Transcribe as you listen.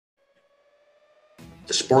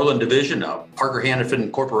The Sporlan division of Parker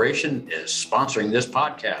Hannifin Corporation is sponsoring this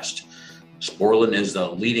podcast. Sporlan is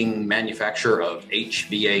the leading manufacturer of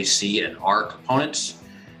HVAC and R components.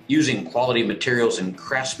 Using quality materials and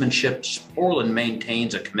craftsmanship, Sporlan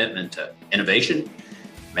maintains a commitment to innovation,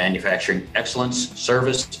 manufacturing excellence,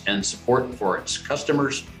 service, and support for its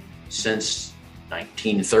customers since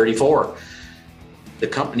 1934. The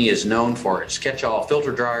company is known for its catch-all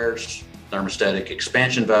filter dryers, thermostatic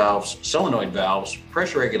expansion valves, solenoid valves,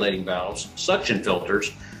 pressure regulating valves, suction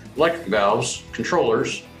filters, electric valves,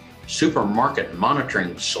 controllers, supermarket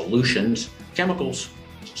monitoring solutions, chemicals,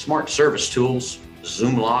 smart service tools,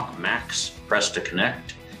 ZoomLock Max, Press to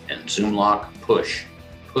Connect, and ZoomLock Push,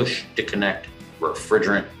 Push to Connect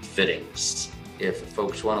refrigerant fittings. If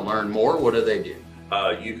folks want to learn more, what do they do?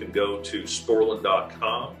 You can go to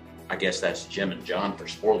sporlan.com. I guess that's Jim and John for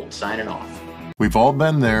Sporlan signing off. We've all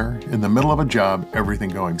been there, in the middle of a job, everything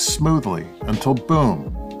going smoothly, until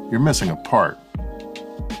boom, you're missing a part.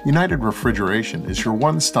 United Refrigeration is your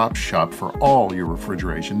one-stop shop for all your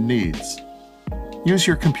refrigeration needs. Use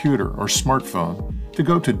your computer or smartphone to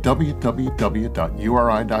go to www.uri.com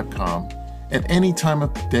at any time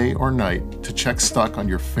of day or night to check stock on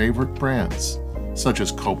your favorite brands, such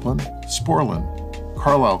as Copeland, Sporlan,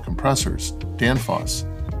 Carlisle Compressors, Danfoss,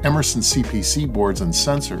 Emerson CPC boards and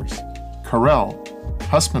sensors, Carrel,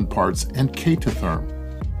 Hussmann Parts, and K2Therm.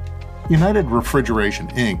 United Refrigeration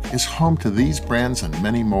Inc. is home to these brands and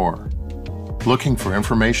many more. Looking for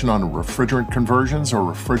information on refrigerant conversions or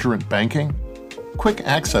refrigerant banking? Quick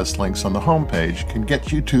access links on the homepage can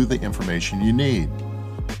get you to the information you need.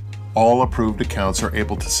 All approved accounts are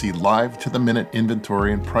able to see live-to-the-minute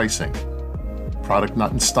inventory and pricing. Product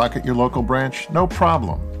not in stock at your local branch? No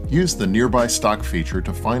problem. Use the Nearby Stock feature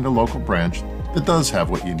to find a local branch that does have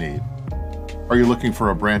what you need. Are you looking for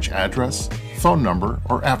a branch address, phone number,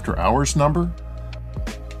 or after-hours number?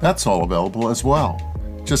 That's all available as well.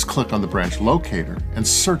 Just click on the branch locator and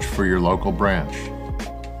search for your local branch.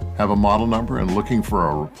 Have a model number and looking for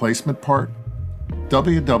a replacement part?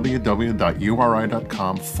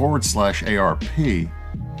 www.uri.com/ARP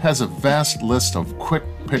has a vast list of quick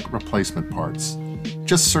pick replacement parts.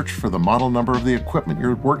 Just search for the model number of the equipment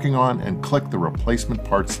you're working on and click the Replacement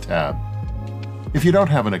Parts tab. If you don't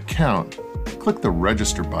have an account, click the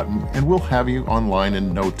Register button and we'll have you online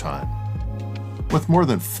in no time. With more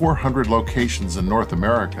than 400 locations in North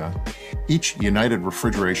America, each United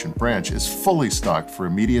Refrigeration branch is fully stocked for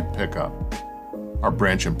immediate pickup. Our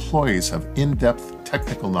branch employees have in-depth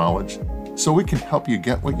technical knowledge, so we can help you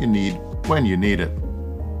get what you need when you need it.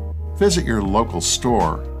 Visit your local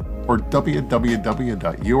store or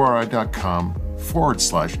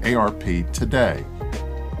www.uri.com/ARP today.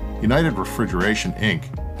 United Refrigeration Inc.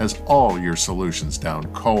 has all your solutions down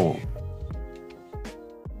cold.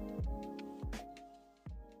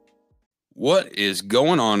 What is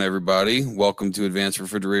going on, everybody? Welcome to Advanced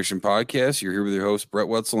Refrigeration Podcast. You're here with your hosts, Brett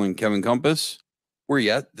Wetzel and Kevin Compass. Where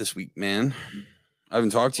you at this week, man? I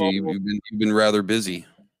haven't talked to you. You've been rather busy.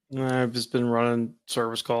 I've just been running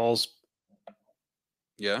service calls.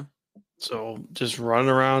 Yeah? So just running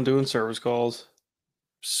around doing service calls.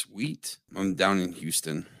 Sweet. I'm down in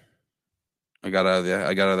Houston. I got out of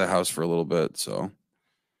the house for a little bit, so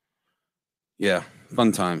yeah,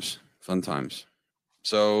 fun times.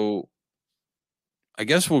 So I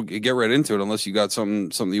guess we'll get right into it, unless you got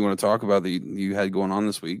something you want to talk about that you had going on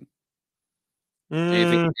this week.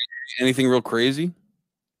 Anything real crazy?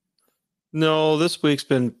 No, this week's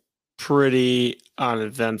been pretty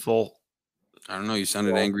uneventful. I don't know. You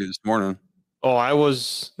sounded angry this morning. Oh, I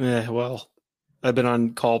was. Well, I've been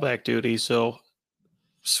on callback duty, so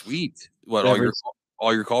sweet. What, all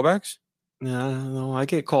your callbacks? Yeah, no, I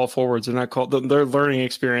get call forwards. They're not called. They're learning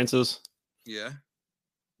experiences. Yeah.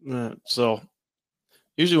 So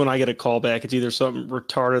usually when I get a callback, it's either something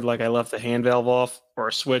retarded, like I left the hand valve off or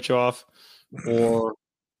a switch off, or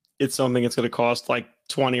it's something that's going to cost like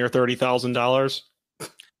 $20,000 or $30,000.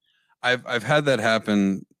 I've had that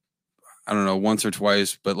happen. I don't know, once or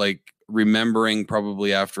twice, but like remembering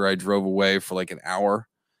probably after I drove away for like an hour.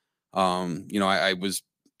 I was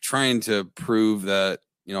trying to prove that,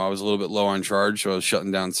 I was a little bit low on charge, so I was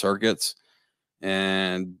shutting down circuits.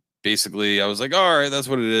 And basically I was like, all right, that's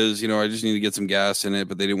what it is. I just need to get some gas in it,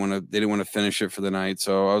 but they didn't want to finish it for the night.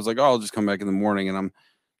 So I was like, oh, I'll just come back in the morning. And I'm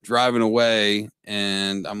driving away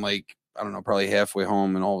and I'm like, I don't know, probably halfway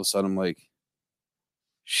home. And all of a sudden I'm like,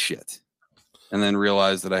 shit. And then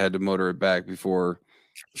realized that I had to motor it back before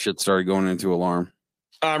shit started going into alarm.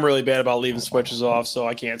 I'm really bad about leaving switches off, so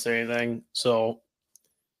I can't say anything. So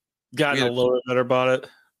gotten a little bit better about it.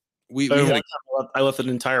 I left an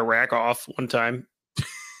entire rack off one time.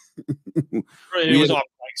 It was off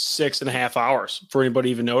like 6.5 hours before anybody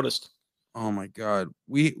even noticed. Oh my God.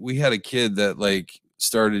 We had a kid that like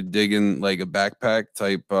started digging like a backpack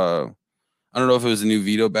type. I don't know if it was a new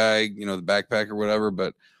Vito bag, the backpack or whatever,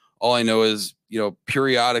 but all I know is,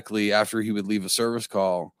 periodically after he would leave a service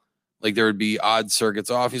call, like there would be odd circuits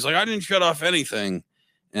off. He's like, I didn't shut off anything.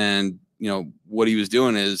 And, what he was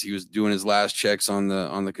doing is he was doing his last checks on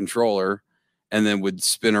the controller and then would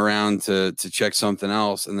spin around to check something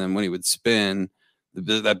else. And then when he would spin,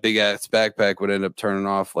 that big ass backpack would end up turning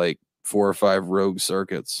off like 4 or 5 rogue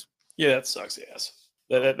circuits. Yeah, that sucks ass.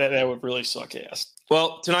 That would really suck ass.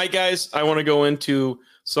 Well, tonight, guys, I want to go into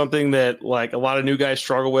something that like a lot of new guys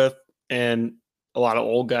struggle with and a lot of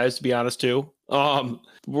old guys, to be honest, too. We're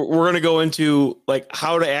going to go into like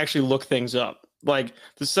how to actually look things up. Like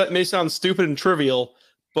this may sound stupid and trivial,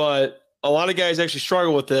 but a lot of guys actually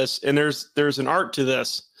struggle with this, and there's an art to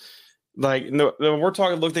this. Like when we're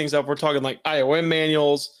talking look things up, we're talking like IOM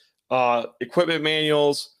manuals, equipment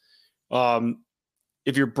manuals.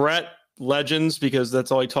 If you're Brett, Legends, because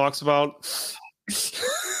that's all he talks about.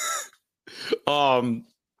 I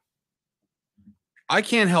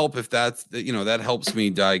can't help if that helps me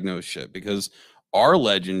diagnose shit, because our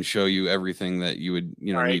legends show you everything that you would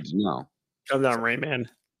need to know. Come down, Rayman.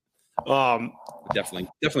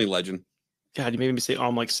 Definitely legend. God, you made me say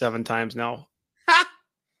like 7 times now. I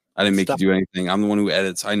didn't make you do anything. I'm the one who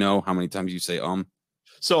edits. I know how many times you say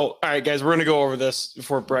So, all right, guys, we're gonna go over this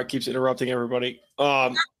before Brett keeps interrupting everybody.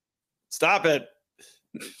 Stop it.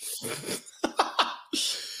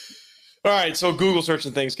 All right, so Google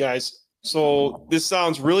searching things, guys. So this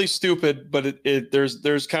sounds really stupid, but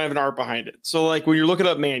there's kind of an art behind it. So like when you're looking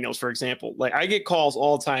up manuals, for example, like I get calls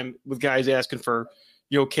all the time with guys asking for,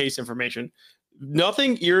 case information.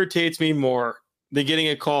 Nothing irritates me more than getting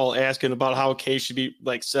a call asking about how a case should be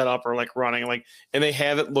like set up or like running, like, and they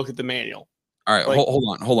haven't looked at the manual. All right, like,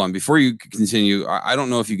 hold on. Before you continue, I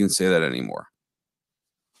don't know if you can say that anymore.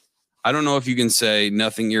 I don't know if you can say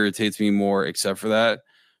nothing irritates me more except for that,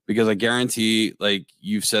 because I guarantee like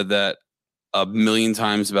you've said that a million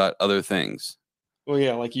times about other things. Well,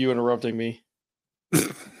 yeah, like you interrupting me.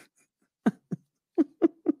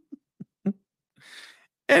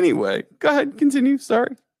 Anyway, go ahead, continue.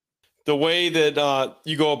 Sorry. The way that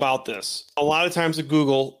you go about this, a lot of times at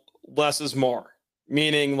Google, less is more.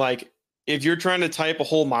 Meaning, like, if you're trying to type a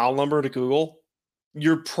whole model number to Google,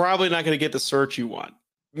 you're probably not going to get the search you want.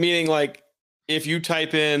 Meaning, like, if you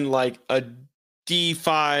type in like a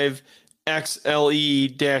D5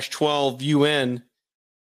 XLE-12 UN,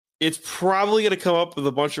 it's probably going to come up with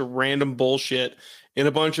a bunch of random bullshit and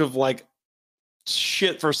a bunch of like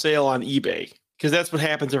shit for sale on eBay, because that's what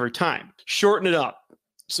happens every time. Shorten it up.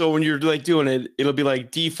 So when you're like doing it, it'll be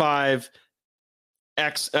like D5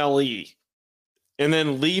 XLE, and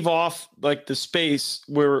then leave off like the space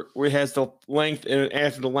where it has the length and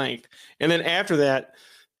after the length. And then after that,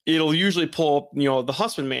 it'll usually pull up, the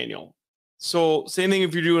Husband manual. So same thing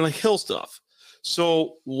if you're doing like hill stuff.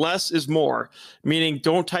 So less is more, meaning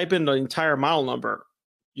don't type in the entire model number,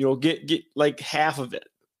 get like half of it.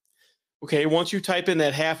 Okay. Once you type in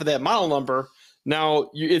that half of that model number, now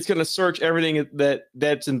it's going to search everything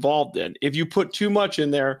that's involved in. If you put too much in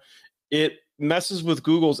there, it messes with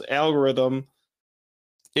Google's algorithm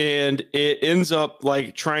and it ends up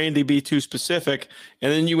like trying to be too specific.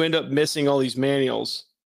 And then you end up missing all these manuals.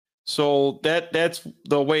 So that's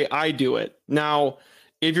the way I do it. Now,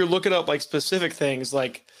 if you're looking up like specific things,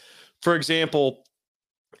 like for example,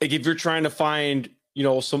 like if you're trying to find,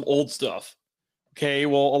 some old stuff, okay,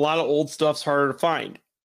 well, a lot of old stuff's harder to find.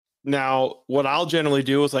 Now, what I'll generally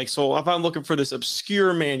do is like, so if I'm looking for this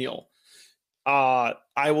obscure manual, I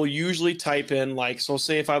will usually type in like, so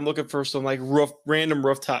say if I'm looking for some like random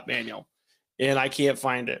rooftop manual and I can't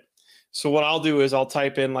find it. So what I'll do is I'll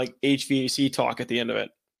type in like HVAC talk at the end of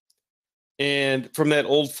it. And from that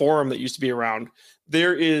old forum that used to be around,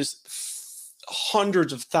 there is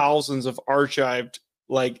hundreds of thousands of archived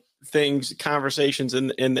like things, conversations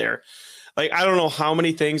in there. Like, I don't know how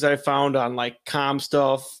many things I found on like comm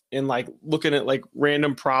stuff and like looking at like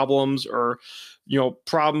random problems or,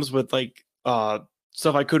 problems with like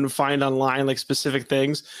stuff I couldn't find online, like specific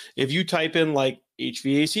things. If you type in like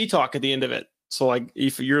HVAC talk at the end of it, so like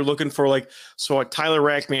if you're looking for like, so a Tyler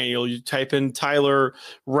Rack manual, you type in Tyler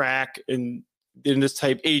Rack and then just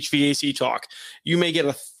type HVAC talk, you may get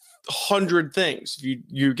 100 things. If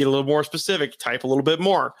you get a little more specific, type a little bit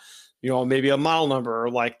more, maybe a model number or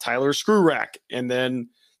like Tyler Screw Rack, and then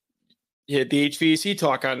hit the HVAC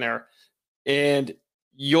talk on there. And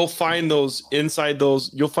you'll find those inside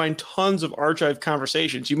those, you'll find tons of archived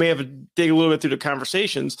conversations. You may have to dig a little bit through the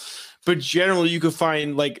conversations, but generally you could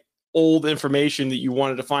find like old information that you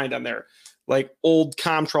wanted to find on there, like old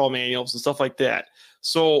Comtrol manuals and stuff like that.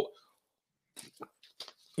 So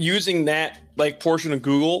using that like portion of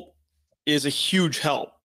Google is a huge help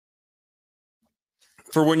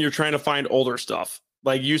for when you're trying to find older stuff,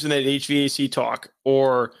 like using that HVAC talk,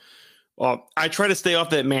 or I try to stay off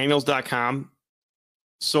that manuals.com.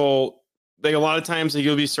 So like a lot of times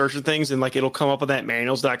you'll be searching things and like it'll come up with that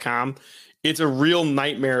manuals.com. It's a real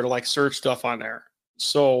nightmare to like search stuff on there.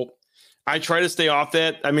 So I try to stay off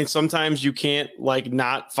that. I mean, sometimes you can't like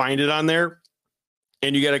not find it on there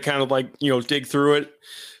and you got to kind of like, dig through it.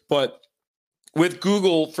 But with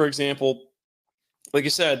Google, for example, like I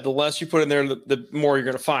said, the less you put in there, the more you're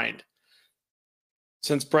going to find.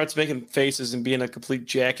 Since Brett's making faces and being a complete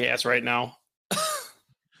jackass right now.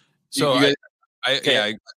 So I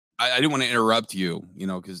didn't want to interrupt you,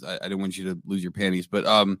 because I didn't want you to lose your panties. But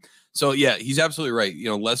so yeah, he's absolutely right.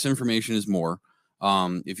 Less information is more.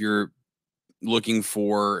 If you're looking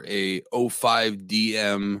for a 05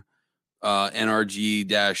 DM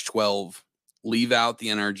NRG-12, leave out the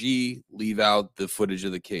NRG, leave out the footage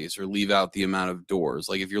of the case, or leave out the amount of doors.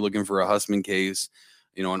 Like if you're looking for a Hussman case,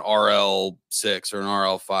 an RL6 or an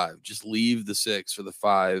RL5, just leave the 6 or the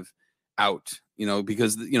 5 out,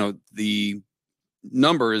 because the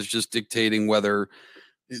number is just dictating whether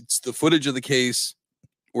it's the footage of the case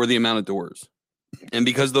or the amount of doors. And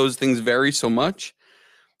because those things vary so much,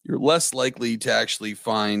 you're less likely to actually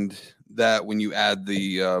find that when you add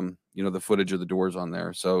the the footage of the doors on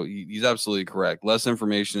there. So he's absolutely correct. Less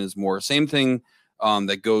information is more. Same thing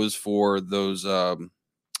that goes for those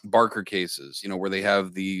Barker cases, where they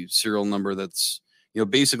have the serial number that's,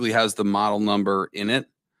 basically has the model number in it.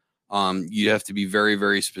 You have to be very,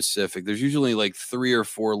 very specific. There's usually like 3 or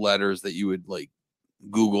 4 letters that you would like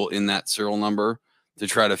Google in that serial number to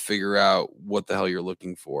try to figure out what the hell you're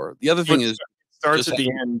looking for. The other thing is, starts at the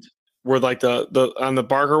end where like the on the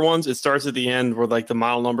Barker ones, it starts at the end where like the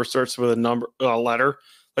model number starts with a number, letter.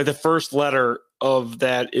 Like the first letter of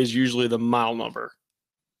that is usually the model number.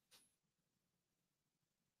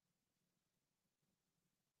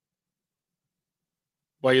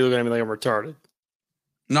 Why are you looking at me like I'm retarded?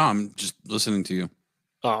 No, I'm just listening to you.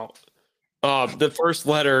 Oh, the first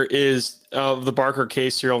letter is of the Barker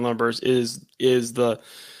case serial numbers is the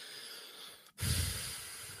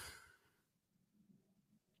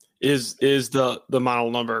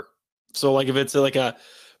model number. So like if it's like a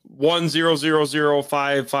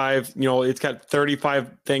 100055, it's got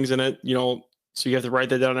 35 things in it, so you have to write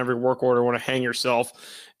that down every work order when to hang yourself,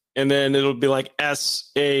 and then it'll be like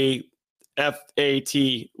SAFAT.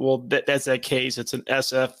 Well, that's that case. It's an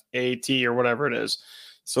SFAT or whatever it is.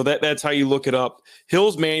 So that's how you look it up.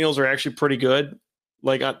 Hill's manuals are actually pretty good.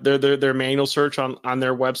 Like their manual search on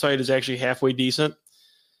their website is actually halfway decent.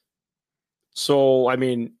 So I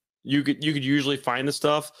mean, you could usually find the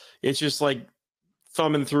stuff. It's just like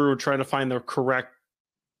thumbing through trying to find the correct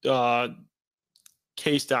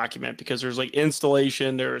case document, because there's like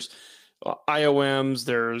installation, there's IOMs,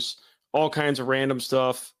 there's all kinds of random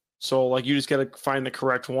stuff. So like you just got to find the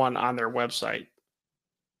correct one on their website.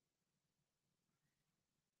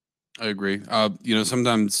 I agree.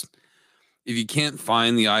 Sometimes if you can't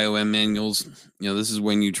find the IOM manuals, this is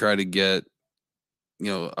when you try to get,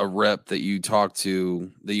 a rep that you talk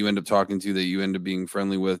to, that you end up talking to, that you end up being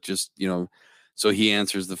friendly with, just, so he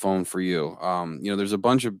answers the phone for you. There's a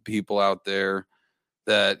bunch of people out there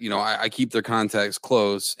that, I keep their contacts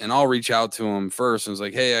close, and I'll reach out to them first. And it's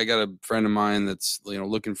like, hey, I got a friend of mine that's,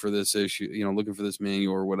 looking for this issue, looking for this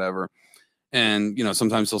manual or whatever. And,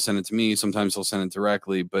 sometimes he'll send it to me, sometimes he'll send it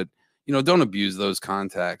directly, but, don't abuse those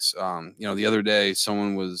contacts. The other day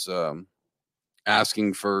someone was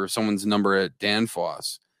asking for someone's number at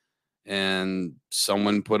Danfoss, and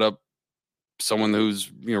someone put up someone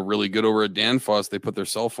who's, really good over at Danfoss. They put their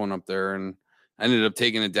cell phone up there, and I ended up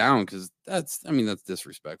taking it down because that's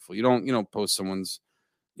disrespectful. You don't post someone's,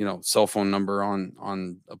 cell phone number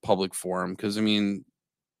on a public forum. Cause I mean,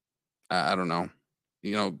 I don't know,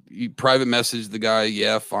 you private message the guy.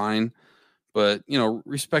 Yeah, fine. But,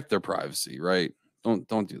 respect their privacy, right?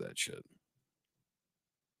 Don't do that shit.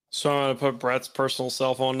 So I'm going to put Brett's personal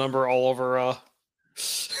cell phone number all over. Oh,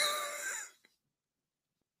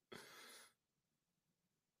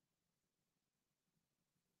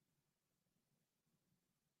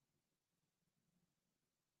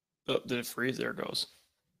 did it freeze? There it goes.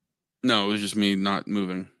 No, it was just me not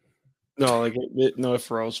moving. No, like it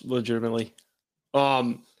froze legitimately.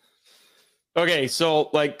 Okay, so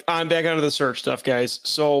like I'm back onto the search stuff, guys.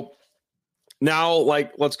 So Now,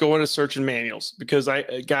 like, let's go into searching manuals, because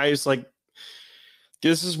guys, like,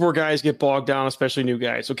 this is where guys get bogged down, especially new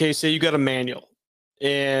guys. Okay, say you got a manual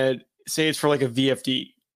and say it's for like a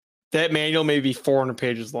VFD. That manual may be 400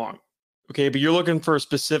 pages long. Okay, but you're looking for a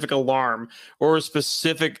specific alarm or a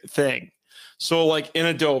specific thing. So like in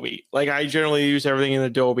Adobe, like I generally use everything in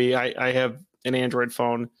Adobe. I have an Android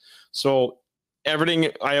phone. So everything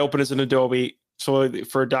I open is in Adobe. So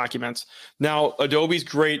for documents. Now, Adobe's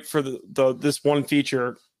great for this one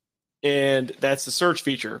feature, and that's the search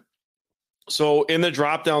feature. So in the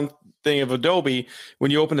drop-down thing of Adobe, when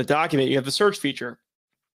you open a document, you have the search feature.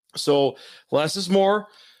 So less is more.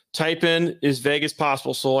 Type in as vague as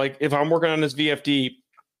possible. So like if I'm working on this VFD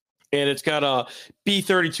and it's got a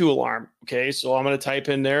B32 alarm, okay, so I'm going to type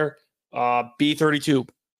in there B32.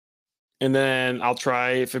 And then I'll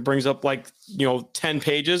try, if it brings up like, 10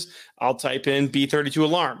 pages, I'll type in B32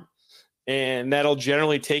 alarm. And that'll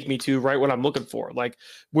generally take me to right what I'm looking for. Like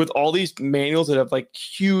with all these manuals that have like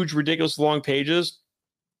huge, ridiculous long pages,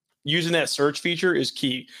 using that search feature is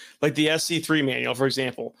key. Like the SC3 manual, for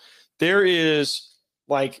example, there is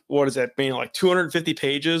like, what is that manual? Like 250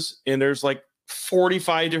 pages, and there's like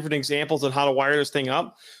 45 different examples on how to wire this thing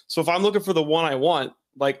up. So if I'm looking for the one I want,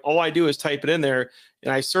 like all I do is type it in there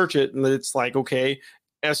and I search it, and it's like, okay,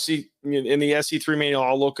 in the SC3 manual,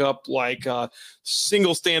 I'll look up like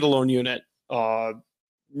single standalone unit, no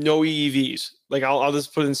EEVs. Like I'll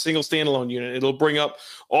just put in single standalone unit. It'll bring up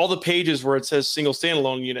all the pages where it says single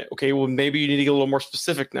standalone unit. Okay, well, maybe you need to get a little more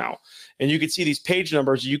specific now. And you can see these page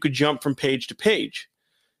numbers. You could jump from page to page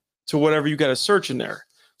to whatever you got to search in there.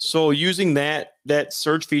 So using that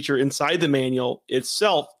search feature inside the manual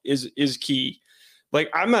itself is key.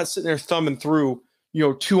 Like I'm not sitting there thumbing through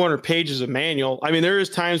 200 pages of manual. I mean, there is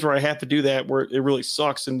times where I have to do that where it really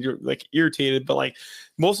sucks and you're like irritated, but like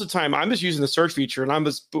most of the time I'm just using the search feature and I'm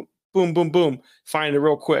just boom, boom, boom, boom, find it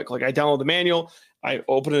real quick. Like I download the manual, I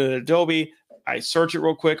open it in Adobe, I search it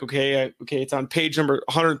real quick. Okay, it's on page number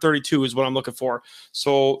 132 is what I'm looking for.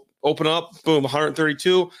 So open up, boom,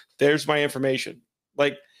 132. There's my information.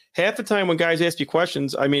 Like half the time when guys ask me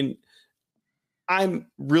questions, I mean, I'm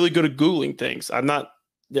really good at Googling things. I'm not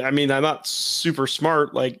super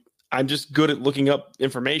smart. Like I'm just good at looking up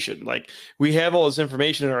information. Like we have all this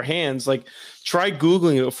information in our hands. Like try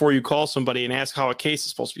Googling it before you call somebody and ask how a case is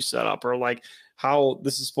supposed to be set up, or like how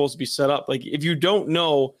this is supposed to be set up. Like if you don't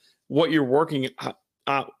know what you're working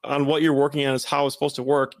on, what you're working on is how it's supposed to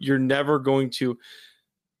work, you're never going to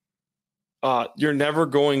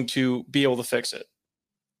be able to fix it.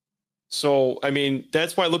 So, I mean,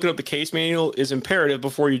 that's why looking up the case manual is imperative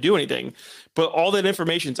before you do anything. But all that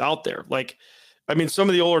information's out there. Like, I mean, some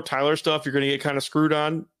of the older Tyler stuff, you're going to get kind of screwed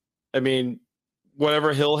on. I mean,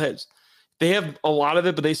 whatever Hill has, they have a lot of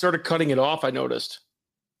it, but they started cutting it off, I noticed.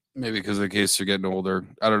 Maybe because the cases are getting older.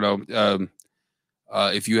 I don't know.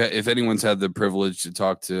 If anyone's had the privilege to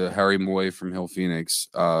talk to Harry Moy from Hill Phoenix,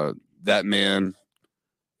 that man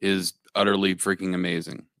is utterly freaking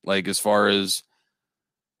amazing. Like as far as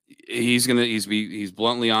he's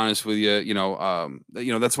bluntly honest with you.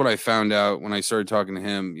 That's what I found out when I started talking to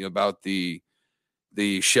him about the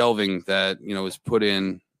shelving that is put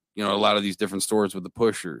in a lot of these different stores with the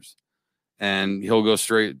pushers, and he'll go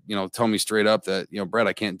straight tell me straight up that Brett,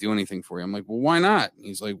 I can't do anything for you. I'm like, well, why not? And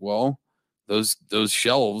he's like, well, those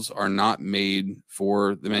shelves are not made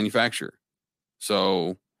for the manufacturer,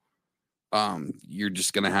 so you're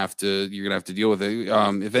gonna have to deal with it.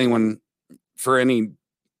 If anyone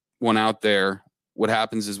out there, what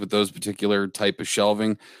happens is with those particular type of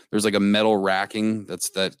shelving, there's like a metal racking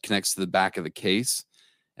that connects to the back of the case,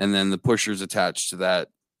 and then the pusher's attached to that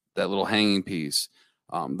little hanging piece.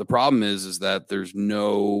 The problem is that there's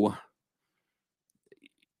the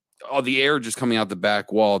air just coming out the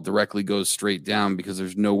back wall directly goes straight down because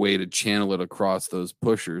there's no way to channel it across those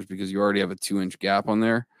pushers because you already have a 2-inch gap on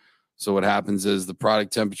there. So what happens is the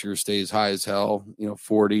product temperature stays high as hell,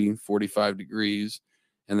 40, 45 degrees.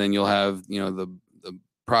 And then you'll have, the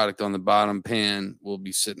product on the bottom pan will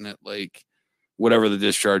be sitting at like whatever the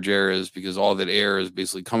discharge air is, because all that air is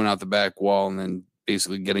basically coming out the back wall and then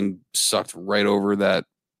basically getting sucked right over that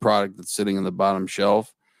product that's sitting in the bottom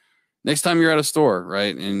shelf. Next time you're at a store,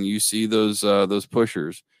 right, and you see those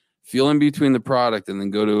pushers, feel in between the product and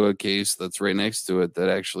then go to a case that's right next to it that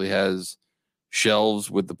actually has shelves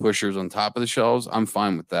with the pushers on top of the shelves. I'm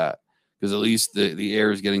fine with that, because at least the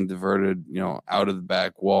air is getting diverted, out of the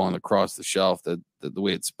back wall and across the shelf that the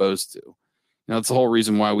way it's supposed to. That's the whole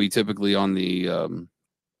reason why we typically on the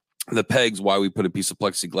pegs, why we put a piece of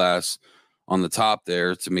plexiglass on the top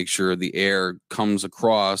there to make sure the air comes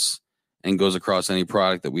across and goes across any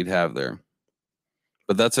product that we'd have there.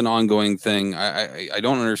 but that's an ongoing thing. I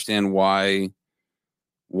don't understand why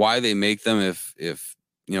they make them if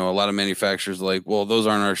you know, a lot of manufacturers are like, well, those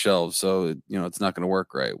aren't our shelves, so you know, it's not going to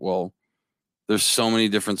work right. Well, there's so many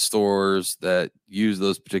different stores that use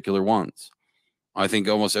those particular ones. I think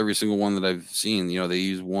almost every single one that I've seen, you know, they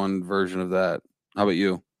use one version of that. How about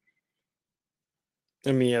you?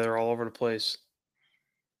 I mean, yeah, they're all over the place.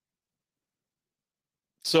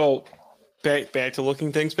 So back to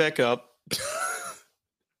looking things back up.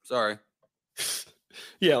 Sorry.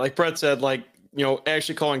 Yeah, like Brett said, like, you know,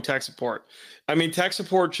 actually calling tech support. I mean, tech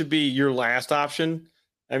support should be your last option.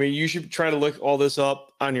 I mean, you should try to look all this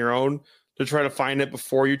up on your own to try to find it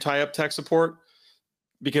before you tie up tech support,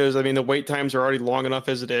 because I mean, the wait times are already long enough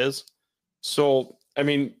as it is. So, I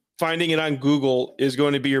mean, finding it on Google is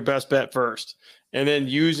going to be your best bet first, and then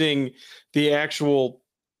using the actual,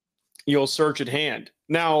 you know, search at hand.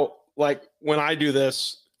 Now, like when I do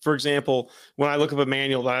this, for example, when I look up a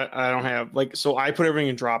manual that I don't have, like, so I put everything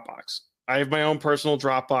in Dropbox. I have my own personal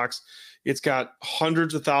Dropbox. It's got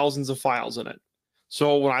hundreds of thousands of files in it.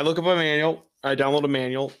 So when I look up a manual, I download a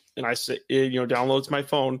manual and I say, you know, downloads my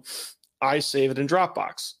phone. I save it in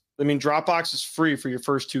Dropbox. I mean, Dropbox is free for your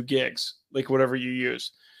first 2 gigs, like whatever you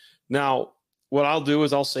use. Now, what I'll do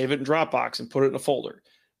is I'll save it in Dropbox and put it in a folder.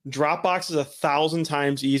 Dropbox is 1,000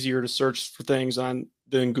 times easier to search for things on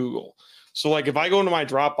than Google. So like if I go into my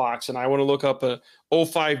Dropbox and I want to look up a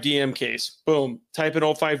 05DM case, boom, type in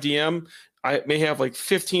 05DM. I may have like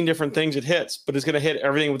 15 different things it hits, but it's going to hit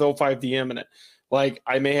everything with 05DM in it. Like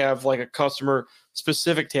I may have like a customer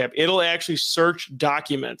specific tab. It'll actually search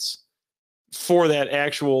documents for that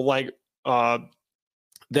actual like that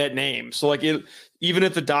name. So like it, even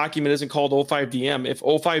if the document isn't called 05DM, if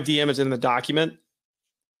 05DM is in the document,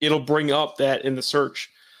 it'll bring up that in the search.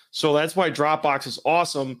 So that's why Dropbox is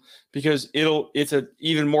awesome, because it's a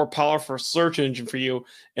even more powerful search engine for you.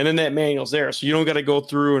 And then that manual's there. So you don't got to go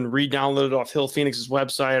through and re-download it off Hill Phoenix's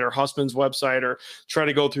website or Husband's website or try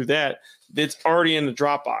to go through that. It's already in the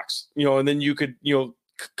Dropbox, you know, and then you could, you know,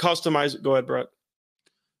 customize it. Go ahead, Brett.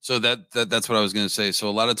 So that's what I was going to say. So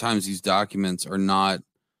a lot of times these documents are not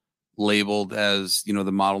labeled as, you know,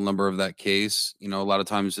 the model number of that case. You know, a lot of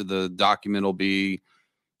times the document will be,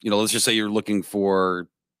 you know, let's just say you're looking for,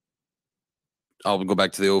 I'll go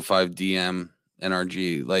back to the 05DM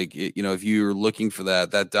NRG. Like, you know, if you're looking for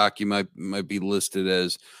that document might be listed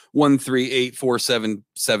as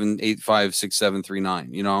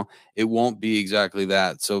 1384778567339. You know, it won't be exactly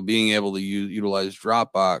that. So being able to utilize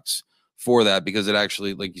Dropbox for that, because it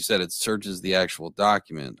actually, like you said, it searches the actual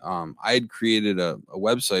document. I had created a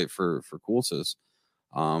website for Coolsys,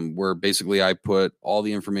 where basically I put all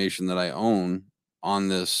the information that I own on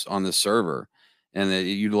this server. And it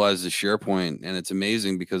utilizes SharePoint, and it's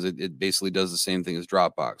amazing because it basically does the same thing as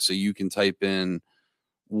Dropbox. So you can type in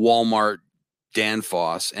Walmart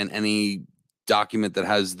Danfoss, and any document that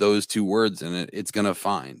has those 2 words in it, it's going to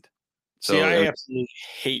find. So see, I absolutely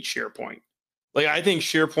hate SharePoint. Like, I think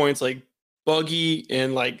SharePoint's like buggy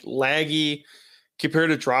and like laggy compared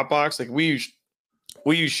to Dropbox. Like we use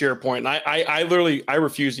SharePoint, and I literally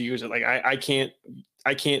refuse to use it. Like I can't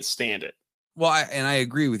stand it. Well, I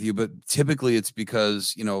agree with you, but typically it's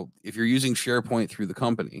because, you know, if you're using SharePoint through the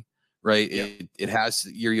company, right, yeah, it has,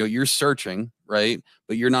 you're searching, right,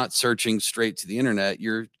 but you're not searching straight to the internet.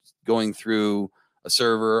 You're going through a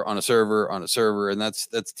server on a server on a server, and that's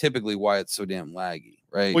typically why it's so damn laggy,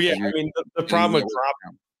 right? Well, yeah, I mean the problem with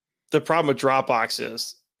Dropbox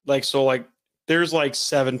is like, so like there's like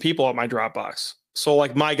 7 people on my Dropbox, so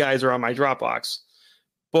like my guys are on my Dropbox,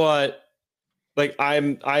 but like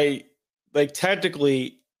like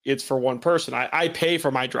technically it's for one person. I pay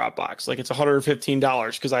for my Dropbox. Like it's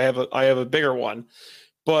 $115 because I have a bigger one.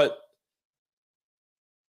 But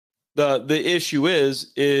the issue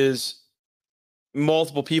is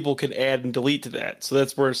multiple people can add and delete to that. So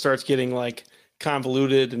that's where it starts getting like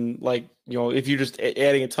convoluted, and like, you know, if you're just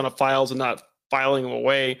adding a ton of files and not filing them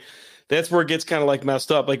away, that's where it gets kind of like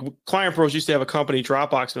messed up. Like Client Pros used to have a company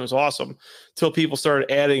Dropbox, and it was awesome till people started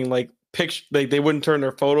adding like picture, they wouldn't turn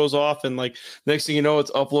their photos off, and like next thing you know,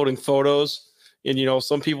 it's uploading photos, and you know,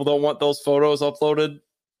 some people don't want those photos uploaded.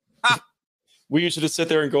 We used to just sit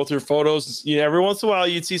there and go through photos. You know, every once in a while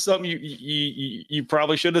you'd see something you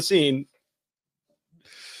probably should have seen,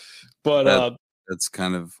 but that's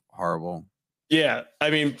kind of horrible. Yeah, I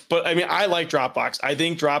mean, I like Dropbox. I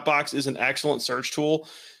think Dropbox is an excellent search tool.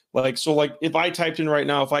 Like, so like if I typed in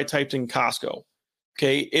Costco,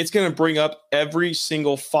 okay, it's going to bring up every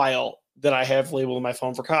single file that I have labeled on my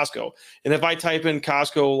phone for Costco. And if I type in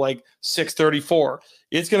Costco like 634,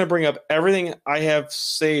 it's going to bring up everything I have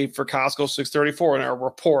saved for Costco 634 in our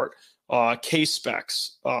report, case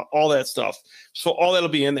specs, all that stuff. So all that'll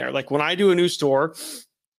be in there. Like when I do a new store,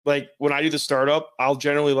 like when I do the startup, I'll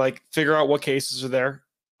generally like figure out what cases are there.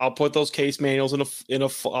 I'll put those case manuals in a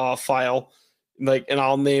file, like, and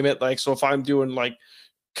I'll name it. Like, so if I'm doing like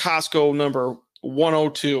Costco number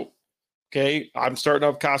 102, okay, I'm starting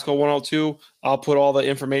up Costco 102. I'll put all the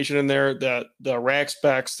information in there, the rack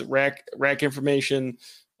specs, the rack information,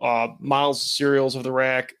 models, serials of the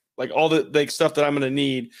rack, like all the like stuff that I'm going to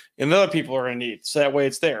need and other people are going to need. So that way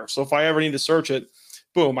it's there. So if I ever need to search it,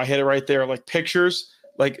 boom, I hit it right there. Like pictures,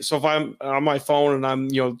 like, so if I'm on my phone and I'm,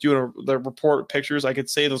 doing the report pictures, I could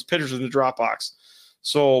save those pictures in the Dropbox.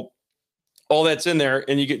 So all that's in there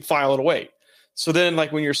and you can file it away. So then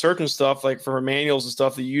like when you're searching stuff, like for manuals and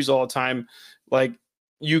stuff that you use all the time, like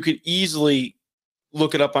you could easily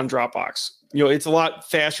look it up on Dropbox. It's a lot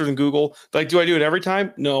faster than Google. Like, do I do it every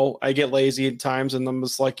time? No, I get lazy at times and I'm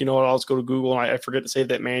just like, you know what, I'll just go to Google and I forget to save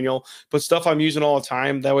that manual. But stuff I'm using all the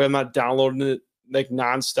time, that way I'm not downloading it like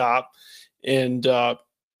nonstop and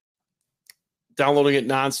downloading it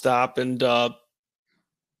nonstop. And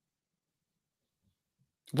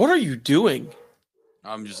what are you doing?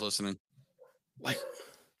 I'm just listening. Like,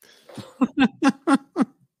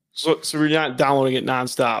 so we're not downloading it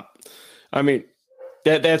nonstop. I mean,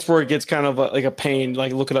 that's where it gets kind of like a pain,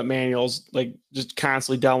 like looking up manuals, like just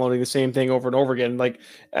constantly downloading the same thing over and over again. Like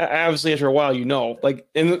obviously after a while, like,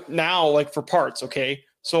 and now like for parts. Okay.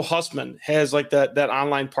 So Hussmann has like that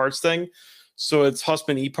online parts thing. So it's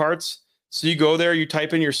Hussmann eParts. So you go there, you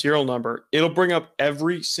type in your serial number, it'll bring up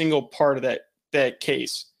every single part of that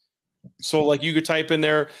case. So like you could type in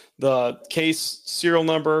there the case serial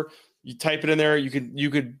number, you type it in there, you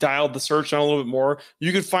could dial the search down a little bit more.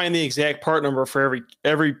 You could find the exact part number for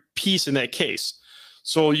every piece in that case.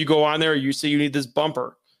 So you go on there, you say you need this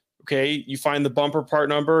bumper. Okay, you find the bumper part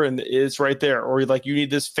number and it's right there. Or like you need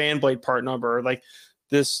this fan blade part number, like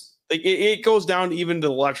this. Like it goes down even to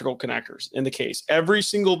the electrical connectors in the case. Every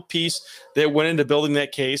single piece that went into building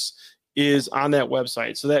that case is on that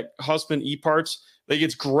website. So that Hussmann eParts, like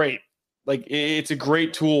it's great. Like it's a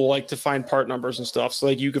great tool, like to find part numbers and stuff. So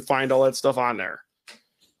like you could find all that stuff on there.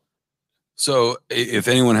 So if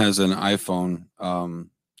anyone has an iPhone,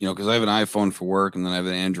 because I have an iPhone for work and then I have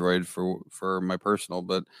an Android for my personal,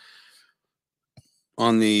 but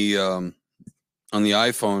on the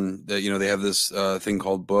iPhone that, they have this thing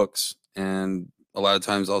called Books, and a lot of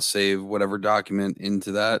times I'll save whatever document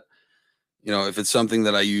into that, if it's something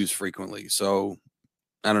that I use frequently. So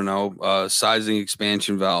I don't know, sizing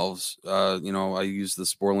expansion valves. I use the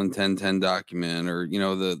Sporlan 1010 document, or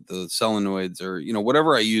the solenoids, or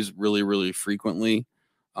whatever I use really, really frequently.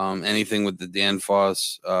 Anything with the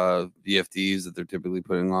Danfoss VFDs that they're typically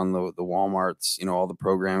putting on the Walmarts. All the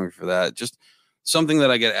programming for that. Just something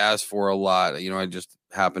that I get asked for a lot. I just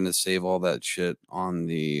happen to save all that shit on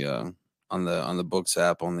the Books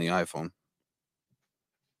app on the iPhone.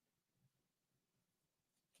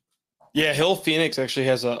 Yeah, Hill Phoenix actually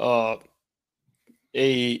has a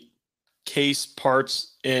case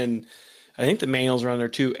parts, and I think the manuals are on there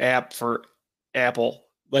too. App for Apple,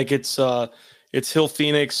 like it's Hill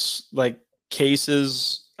Phoenix like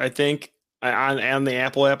cases. I think on the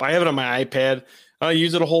Apple app. I have it on my iPad. I don't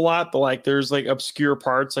use it a whole lot, but like there's like obscure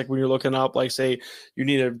parts, like when you're looking up, like say you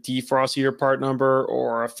need a defrost heater part number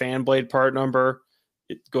or a fan blade part number.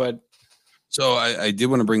 Go ahead. So I did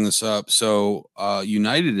want to bring this up. So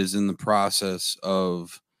United is in the process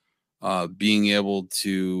of being able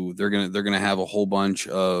to. They're gonna have a whole bunch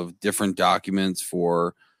of different documents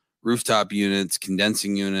for rooftop units,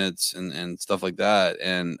 condensing units, and stuff like that.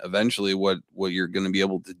 And eventually, what you're going to be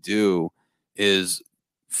able to do is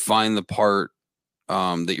find the part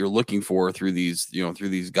that you're looking for through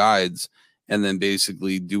these guides, and then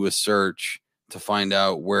basically do a search to find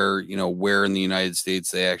out where in the United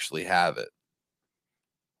States they actually have it.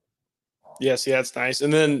 Yes, yeah, it's nice.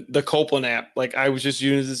 And then the Copeland app, like I was just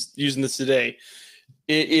using this today.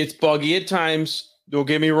 It's buggy at times. Don't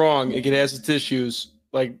get me wrong. It has its issues.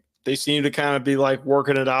 Like they seem to kind of be like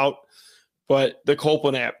working it out. But the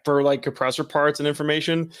Copeland app for like compressor parts and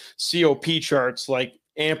information, COP charts, like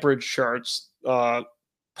amperage charts,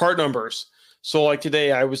 part numbers. So like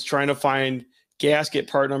today I was trying to find gasket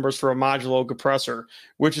part numbers for a modulo compressor,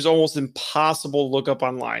 which is almost impossible to look up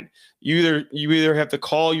online. You either have to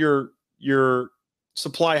call your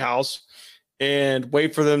supply house and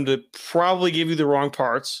wait for them to probably give you the wrong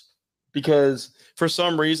parts, because for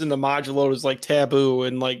some reason the modulo is like taboo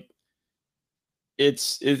and like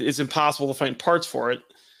it's impossible to find parts for it.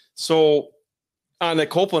 So on the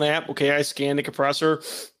Copeland app, okay, I scan the compressor,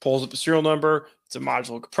 pulls up the serial number. It's a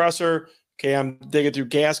modulo compressor. Okay, I'm digging through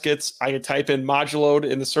gaskets. I can type in Modulode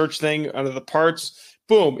in the search thing under the parts.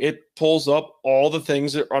 Boom, it pulls up all the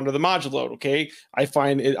things that are under the Modulode. Okay, I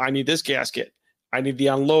find it. I need this gasket. I need the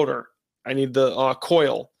unloader. I need the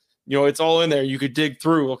coil. It's all in there. You could dig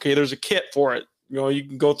through. Okay, there's a kit for it. You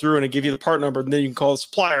can go through and it give you the part number, and then you can call the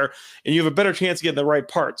supplier, and you have a better chance of getting the right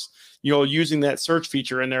parts. Using that search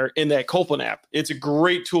feature in there in that Copeland app. It's a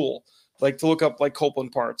great tool, like to look up like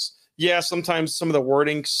Copeland parts. Yeah, sometimes some of the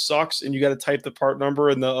wording sucks, and you got to type the part number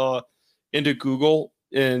in the into Google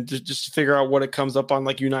and just to figure out what it comes up on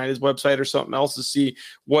like United's website or something else to see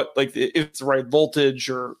what like if it's the right voltage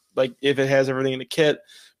or like if it has everything in the kit.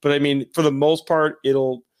 But I mean, for the most part,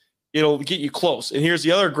 it'll get you close. And here's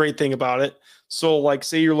the other great thing about it. So like,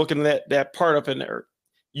 say you're looking at that part up in there,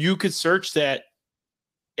 you could search that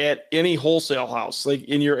at any wholesale house like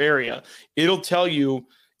in your area. It'll tell you.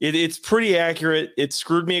 It's pretty accurate. It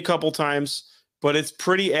screwed me a couple times, but it's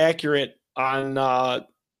pretty accurate on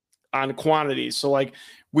quantities. So like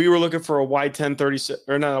we were looking for a Y1036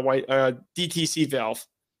 or not a DTC valve.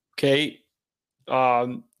 Okay.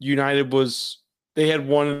 United they had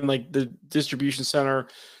one in like the distribution center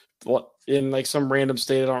in like some random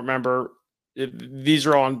state. I don't remember. These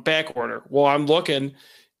are all on back order. Well, I'm looking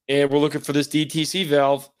and we're looking for this DTC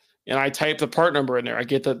valve. And I type the part number in there. I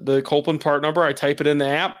get the Copeland part number. I type it in the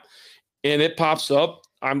app, and it pops up.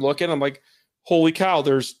 I'm looking. I'm like, holy cow,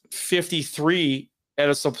 there's 53 at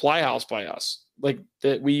a supply house by us, like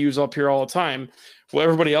that we use up here all the time. Well,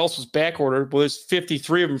 everybody else was back ordered. Well, there's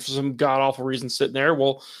 53 of them for some god-awful reason sitting there.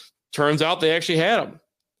 Well, turns out they actually had them.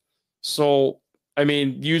 So, I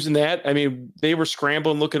mean, using that, I mean, they were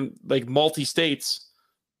scrambling, looking like multi-states,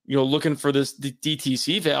 looking for this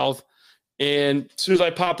DTC valve. And as soon as I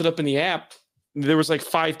popped it up in the app, there was like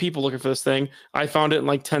 5 people looking for this thing. I found it in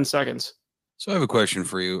like 10 seconds. So I have a question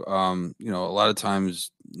for you. A lot of times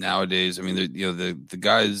nowadays, I mean, the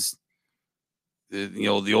guys, the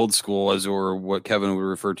old school, or what Kevin would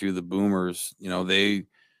refer to, the boomers, they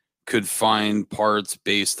could find parts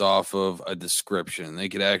based off of a description. They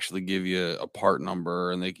could actually give you a part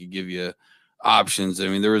number, and they could give you options. I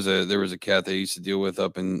mean, there was a cat that I used to deal with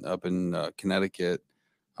up in Connecticut.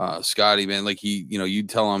 Scotty, man, like you'd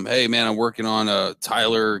tell him, hey man, I'm working on a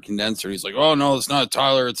Tyler condenser. He's like, oh no, it's not a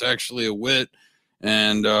Tyler, it's actually a Witt.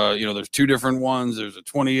 And there's 2 different ones. There's a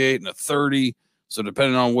 28 and a 30. So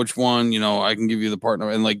depending on which one, I can give you the part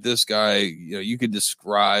number. And like this guy, you could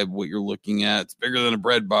describe what you're looking at. It's bigger than a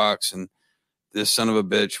bread box. And this son of a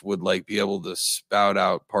bitch would like be able to spout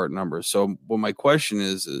out part numbers. So what my question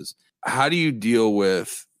is how do you deal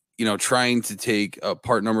with, trying to take a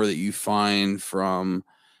part number that you find from,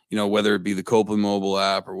 whether it be the Copeland mobile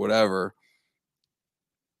app or whatever?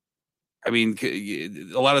 I mean,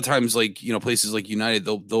 a lot of times, like, places like United,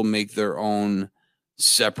 they'll make their own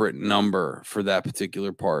separate number for that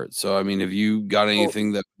particular part. So, I mean, have you got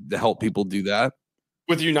anything to help people do that?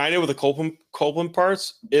 With United, with the Copeland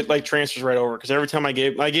parts, it like transfers right over. Because every time I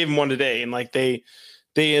gave them one today, and like they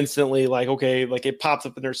instantly like, okay, like it pops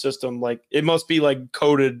up in their system. Like it must be like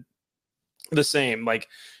coded the same. Like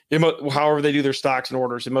however they do their stocks and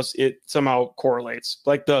orders, it somehow correlates.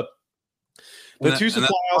 Like the 2 supply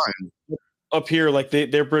houses up here, like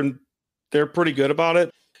they're pretty good about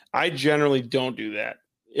it. I generally don't do that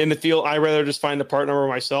in the field. I rather just find the part number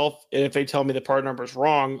myself, and if they tell me the part number is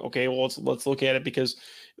wrong, okay, well let's look at it, because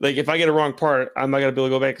like if I get a wrong part, I'm not gonna be able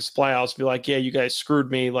to go back to supply house and be like, yeah, you guys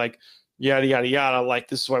screwed me, like yada yada yada, like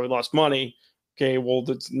this is why we lost money. Okay, well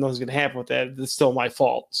nothing's gonna happen with that. It's still my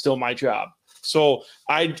fault, still my job. So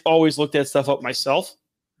I always looked that stuff up myself,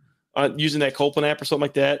 using that Copeland app or something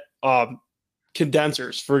like that.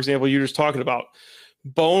 Condensers, for example, you're just talking about.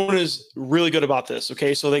 Bone is really good about this.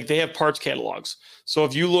 Okay, so they have parts catalogs. So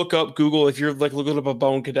if you look up Google, if you're like looking up a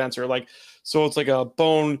Bone condenser, like so it's like a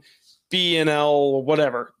Bone B&L or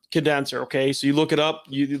whatever condenser. Okay, so you look it up,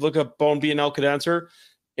 you look up Bone B&L condenser,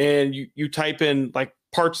 and you type in like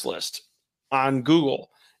parts list on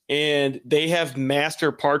Google, and they have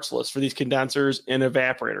master parts lists for these condensers and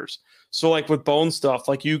evaporators. So like with Bone stuff,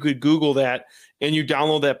 like you could Google that and you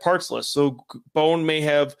download that parts list. So Bone may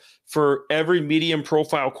have, for every medium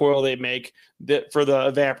profile coil they make, that for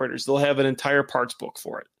the evaporators, they'll have an entire parts book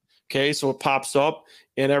for it. Okay, so it pops up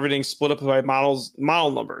and everything's split up by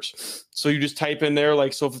model numbers. So you just type in there,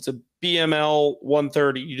 like, so if it's a BML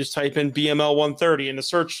 130, you just type in BML 130 in the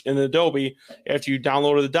search in Adobe after you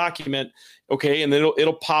downloaded the document. Okay, and then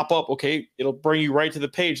it'll pop up. Okay, it'll bring you right to the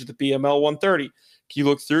page of the BML 130. You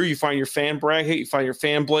look through, you find your fan bracket, you find your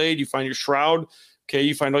fan blade, you find your shroud. Okay,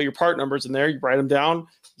 you find all your part numbers in there, you write them down,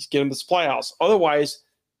 you get them to the supply house. Otherwise,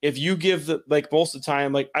 if you give like most of the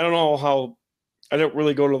time, like I don't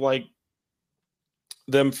really go to like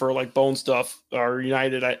them for like bone stuff or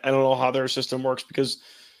United. I don't know how their system works because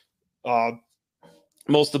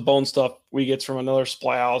most of the bone stuff we get from another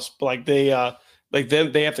supply house, but like they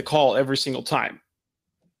have to call every single time.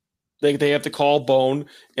 They have to call bone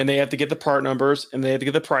and they have to get the part numbers and they have to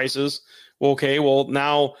get the prices. Well, okay, well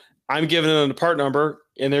now I'm giving them the part number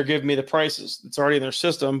and they're giving me the prices. It's already in their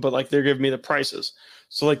system, but like they're giving me the prices.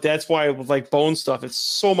 So like that's why with like bone stuff, it's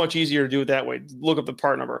so much easier to do it that way. Look up the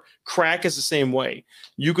part number. Crack is the same way.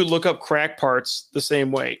 You could look up crack parts the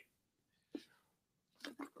same way.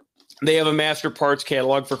 They have a master parts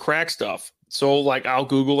catalog for crack stuff. So like I'll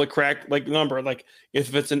Google a crack like number. Like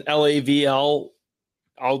if it's an LAVL,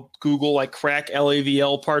 I'll Google like crack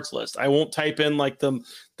LAVL parts list. I won't type in like the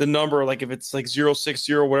number, like if it's like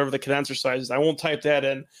 060, whatever the condenser size is, I won't type that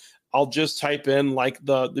in. I'll just type in like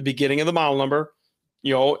the beginning of the model number,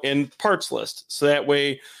 in parts list. So that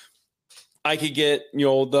way I could get,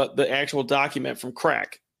 the actual document from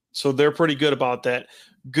crack. So they're pretty good about that.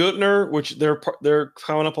 Guttner, which they're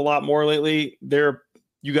coming up a lot more lately.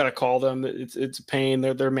 You got to call them. It's a pain.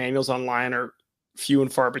 Their manuals online are few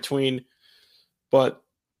and far between, but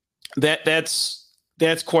that's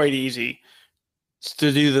quite easy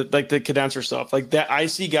to do the condenser stuff like that. I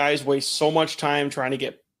see guys waste so much time trying to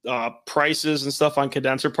get prices and stuff on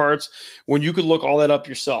condenser parts when you could look all that up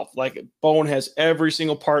yourself. Like Bone has every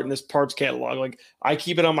single part in this parts catalog. Like I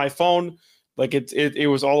keep it on my phone. Like it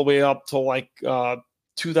was all the way up to like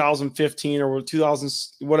 2015 or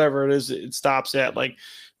 2000, whatever it is, it stops at. Like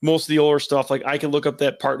most of the older stuff, like I can look up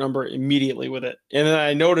that part number immediately with it. And then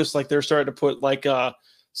I noticed like they're starting to put like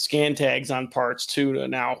scan tags on parts too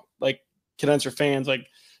now. Like condenser fans, like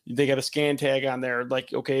they got a scan tag on there.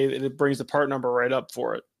 Like, okay, it brings the part number right up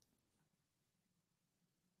for it.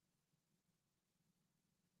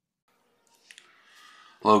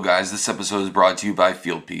 Hello guys, this episode is brought to you by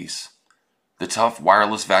Fieldpiece. The tough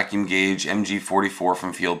wireless vacuum gauge MG44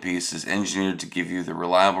 from Fieldpiece is engineered to give you the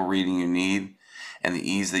reliable reading you need and the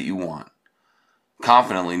ease that you want.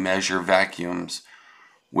 Confidently measure vacuums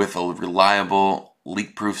with a reliable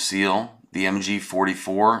leak-proof seal. The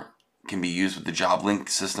MG44 can be used with the JobLink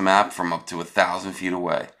system app from up to 1,000 feet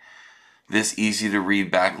away. This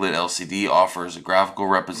easy-to-read backlit LCD offers a graphical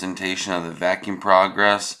representation of the vacuum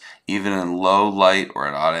progress, even in low light or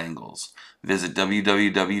at odd angles. Visit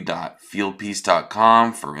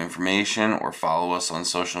www.fieldpiece.com for information or follow us on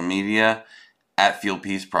social media at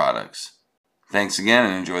Fieldpiece Products. Thanks again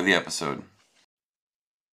and enjoy the episode.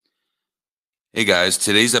 Hey guys,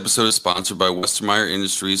 today's episode is sponsored by Westermeyer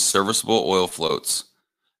Industries Serviceable Oil Floats.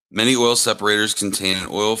 Many oil separators contain an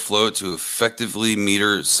oil float to effectively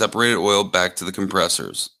meter separated oil back to the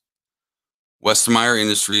compressors. Westermeyer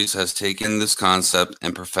Industries has taken this concept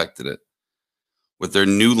and perfected it with their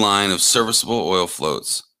new line of serviceable oil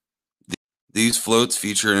floats. These floats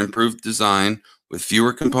feature an improved design with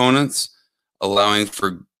fewer components, allowing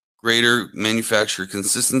for greater manufacturer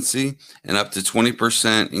consistency and up to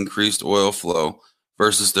 20% increased oil flow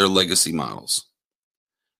versus their legacy models.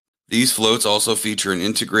 These floats also feature an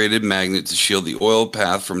integrated magnet to shield the oil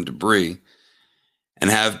path from debris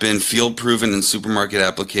and have been field proven in supermarket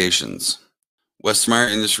applications.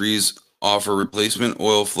 Westermeyer Industries offer replacement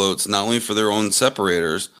oil floats not only for their own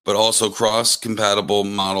separators, but also cross-compatible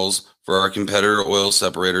models for our competitor oil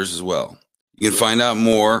separators as well. You can find out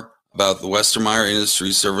more about the Westermeyer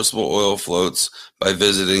Industries serviceable oil floats by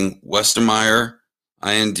visiting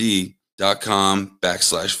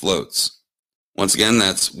westermeyerind.com/floats. Once again,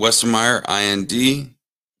 that's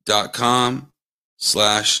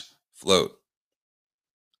westermeyerind.com/float.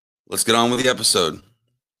 Let's get on with the episode.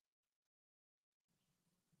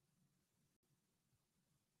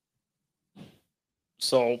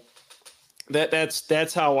 So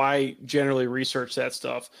that's how I generally research that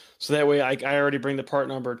stuff. So that way I already bring the part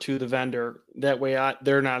number to the vendor. That way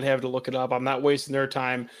they're not having to look it up. I'm not wasting their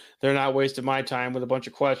time. They're not wasting my time with a bunch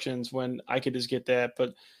of questions when I could just get that.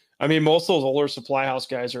 But I mean, most of those older supply house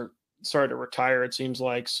guys are starting to retire, it seems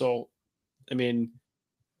like. So, I mean,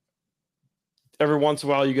 every once in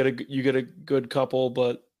a while you get a good couple,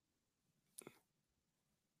 but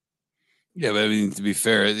yeah, but I mean, to be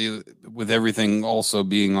fair, with everything also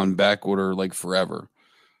being on back order like forever.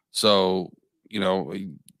 So,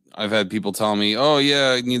 I've had people tell me, oh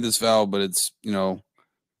yeah, I need this valve, but it's,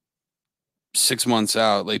 6 months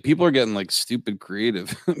out. Like people are getting like stupid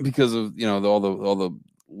creative because of, all the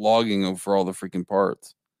logging for all the freaking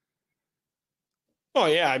parts. Oh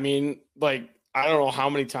yeah. I mean, like, I don't know how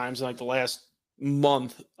many times in like the last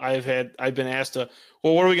month I've been asked to,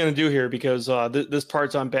 well, what are we going to do here? Because this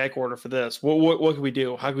part's on back order for this. What can we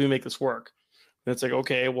do? How can we make this work? And it's like,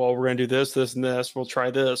 okay, well, we're going to do this, this, and this. We'll try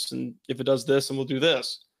this. And if it does this, and we'll do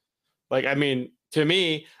this. Like, I mean, to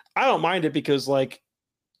me, I don't mind it because, like,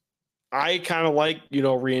 I kind of like,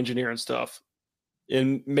 re-engineering stuff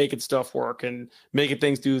and making stuff work and making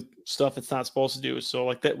things do stuff it's not supposed to do. So,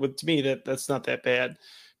 like, to me, that's not that bad.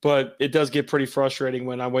 But it does get pretty frustrating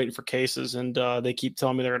when I'm waiting for cases and they keep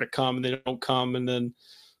telling me they're going to come and they don't come. And then,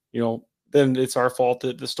 then it's our fault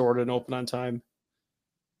that the store didn't open on time.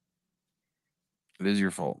 It is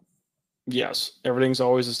your fault. Yes. Everything's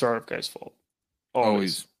always the startup guy's fault.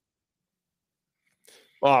 Always.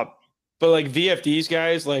 But like VFDs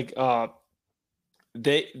guys, like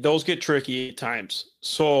those get tricky at times.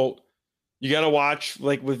 So you got to watch,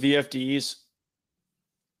 like with VFDs,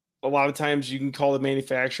 a lot of times you can call the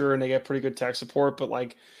manufacturer and they get pretty good tech support, but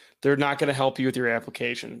like they're not going to help you with your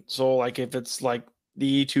application. So like if it's like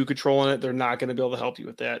the E2 controlling it, they're not going to be able to help you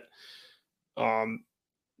with that.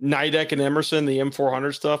 Nidec and Emerson, the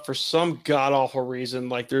M400 stuff, for some god awful reason,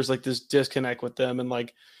 like there's like this disconnect with them, and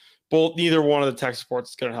like neither one of the tech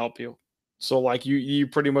supports is going to help you. So like you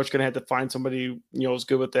pretty much going to have to find somebody is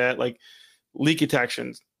good with that, like leak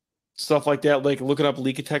detection, stuff like that. Like looking up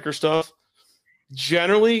leak detector stuff.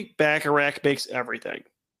 Generally, Bacharach makes everything.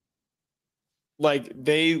 Like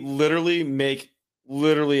they literally make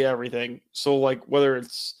everything. So like whether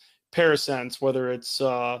it's Parasense, whether it's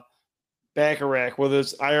Bacharach, whether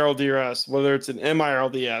it's IRLDS, whether it's an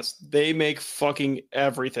MIRLDS, they make fucking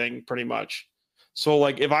everything pretty much. So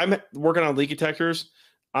like if I'm working on leak detectors,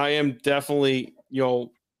 I am definitely,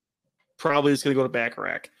 probably just going to go to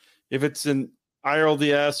Bacharach. If it's an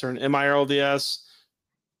IRLDS or an MIRLDS,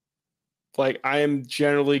 like I am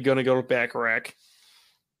generally going to go to Bacharach.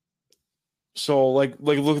 So like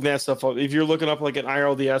looking at that stuff up, if you're looking up like an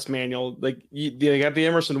IRLDS manual, like they got the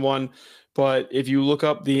Emerson one, but if you look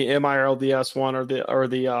up the MIRLDS one or the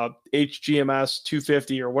HGMS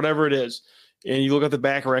 250 or whatever it is, and you look at the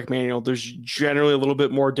Bacharach manual, there's generally a little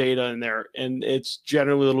bit more data in there, and it's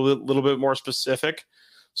generally a little bit more specific,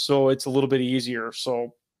 so it's a little bit easier.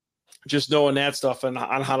 So just knowing that stuff and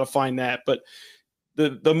on how to find that. But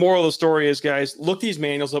the moral of the story is, guys, look these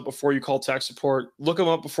manuals up before you call tech support. Look them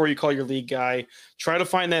up before you call your lead guy. Try to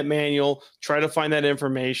find that manual. Try to find that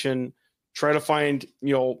information. Try to find,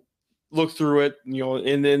 look through it,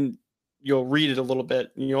 and then read it a little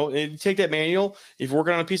bit, and take that manual. If you're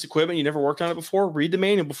working on a piece of equipment, you never worked on it before, read the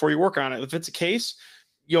manual before you work on it. If it's a case,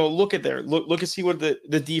 look at there, look and see what the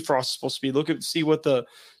defrost is supposed to be. Look at see what the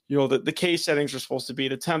case settings are supposed to be,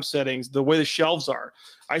 the temp settings, the way the shelves are.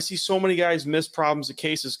 I see so many guys miss problems of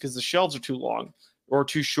cases because the shelves are too long or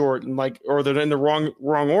too short, and or they're in the wrong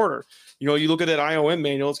order. You look at that IOM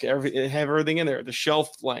manual, it have everything in there, the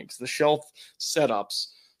shelf lengths, the shelf setups.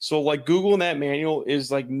 So like Googling that manual is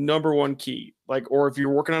like number one key. Like, or if you're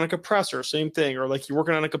working on a compressor, same thing, or like you're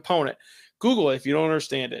working on a component, Google it if you don't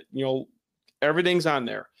understand it. Everything's on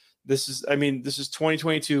there. This is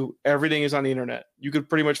 2022. Everything is on the internet. You could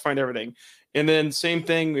pretty much find everything. And then same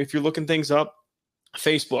thing, if you're looking things up,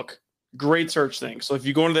 Facebook, great search thing. So if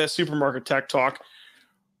you go into that supermarket tech talk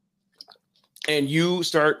and you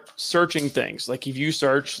start searching things, like if you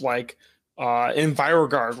search like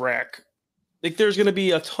EnviroGuard rack, like there's going to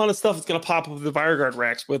be a ton of stuff that's going to pop up with the EnviroGuard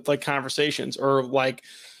racks with like conversations, or like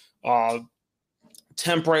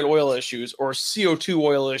temp-right oil issues or CO2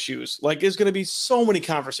 oil issues. Like there's going to be so many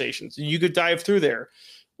conversations you could dive through there.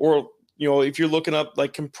 Or, if you're looking up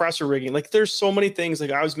like compressor rigging, like there's so many things.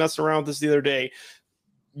 Like I was messing around with this the other day.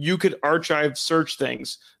 You could archive search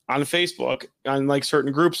things on Facebook on like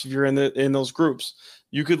certain groups. If you're in those groups,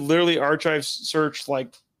 you could literally archive search,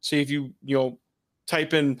 like say if you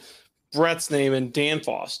type in Brett's name and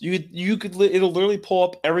Danfoss, you could it'll literally pull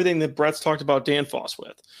up everything that Brett's talked about Danfoss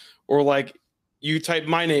with. Or like you type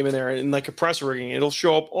my name in there and like compressor rigging, it'll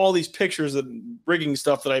show up all these pictures of rigging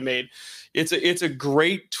stuff that I made. It's a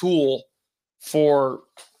great tool for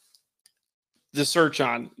the search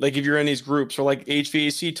on, like if you're in these groups, or like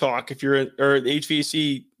HVAC talk, if you're in, or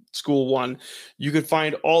HVAC school one, you could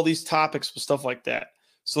find all these topics with stuff like that.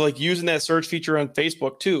 So like using that search feature on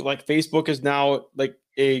Facebook too, like Facebook is now like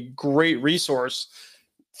a great resource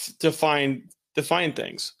to find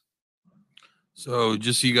things. So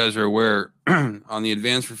just so you guys are aware, on the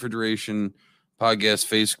Advanced Refrigeration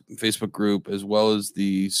Podcast Facebook group, as well as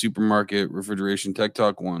the Supermarket Refrigeration Tech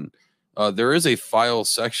Talk one, there is a file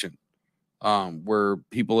section where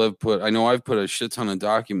people have put, I know I've put a shit ton of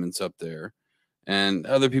documents up there, and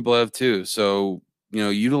other people have too. So,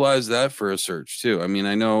 utilize that for a search too. I mean,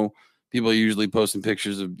 I know people are usually posting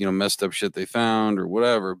pictures of, messed up shit they found or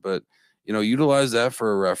whatever, but, utilize that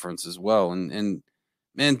for a reference as well. And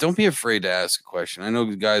man, don't be afraid to ask a question. I know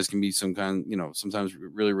guys can be sometimes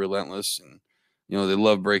really relentless, and they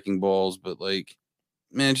love breaking balls, but like,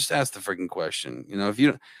 man, just ask the freaking question.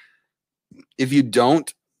 If you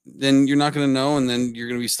don't, then you're not going to know, and then you're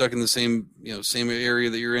going to be stuck in the same area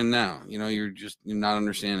that you're in now. You're not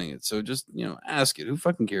understanding it. So just ask it. Who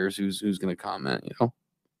fucking cares who's going to comment?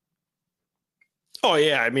 Oh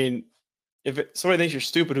yeah, I mean, if somebody thinks you're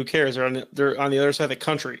stupid, who cares? They're on the other side of the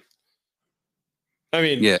country. I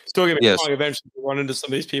mean, yeah, still get me wrong. Eventually, you run into some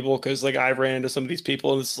of these people because, like, I ran into some of these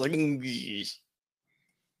people, and it's like,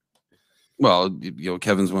 well,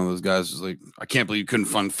 Kevin's one of those guys who's like, I can't believe you couldn't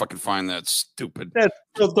fucking find that stupid.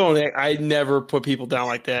 I never put people down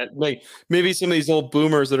like that. Like, maybe some of these old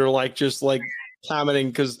boomers that are like just like commenting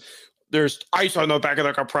because there's ice on the back of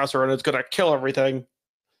the compressor and it's gonna kill everything.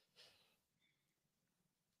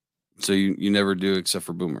 So you never do, except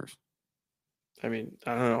for boomers. I mean,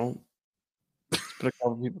 I don't know. Been a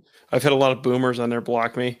couple people. I've had a lot of boomers on there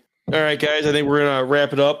block me. All right, guys, I think we're gonna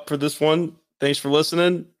wrap it up for this one. Thanks for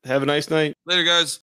listening. Have a nice night. Later, guys.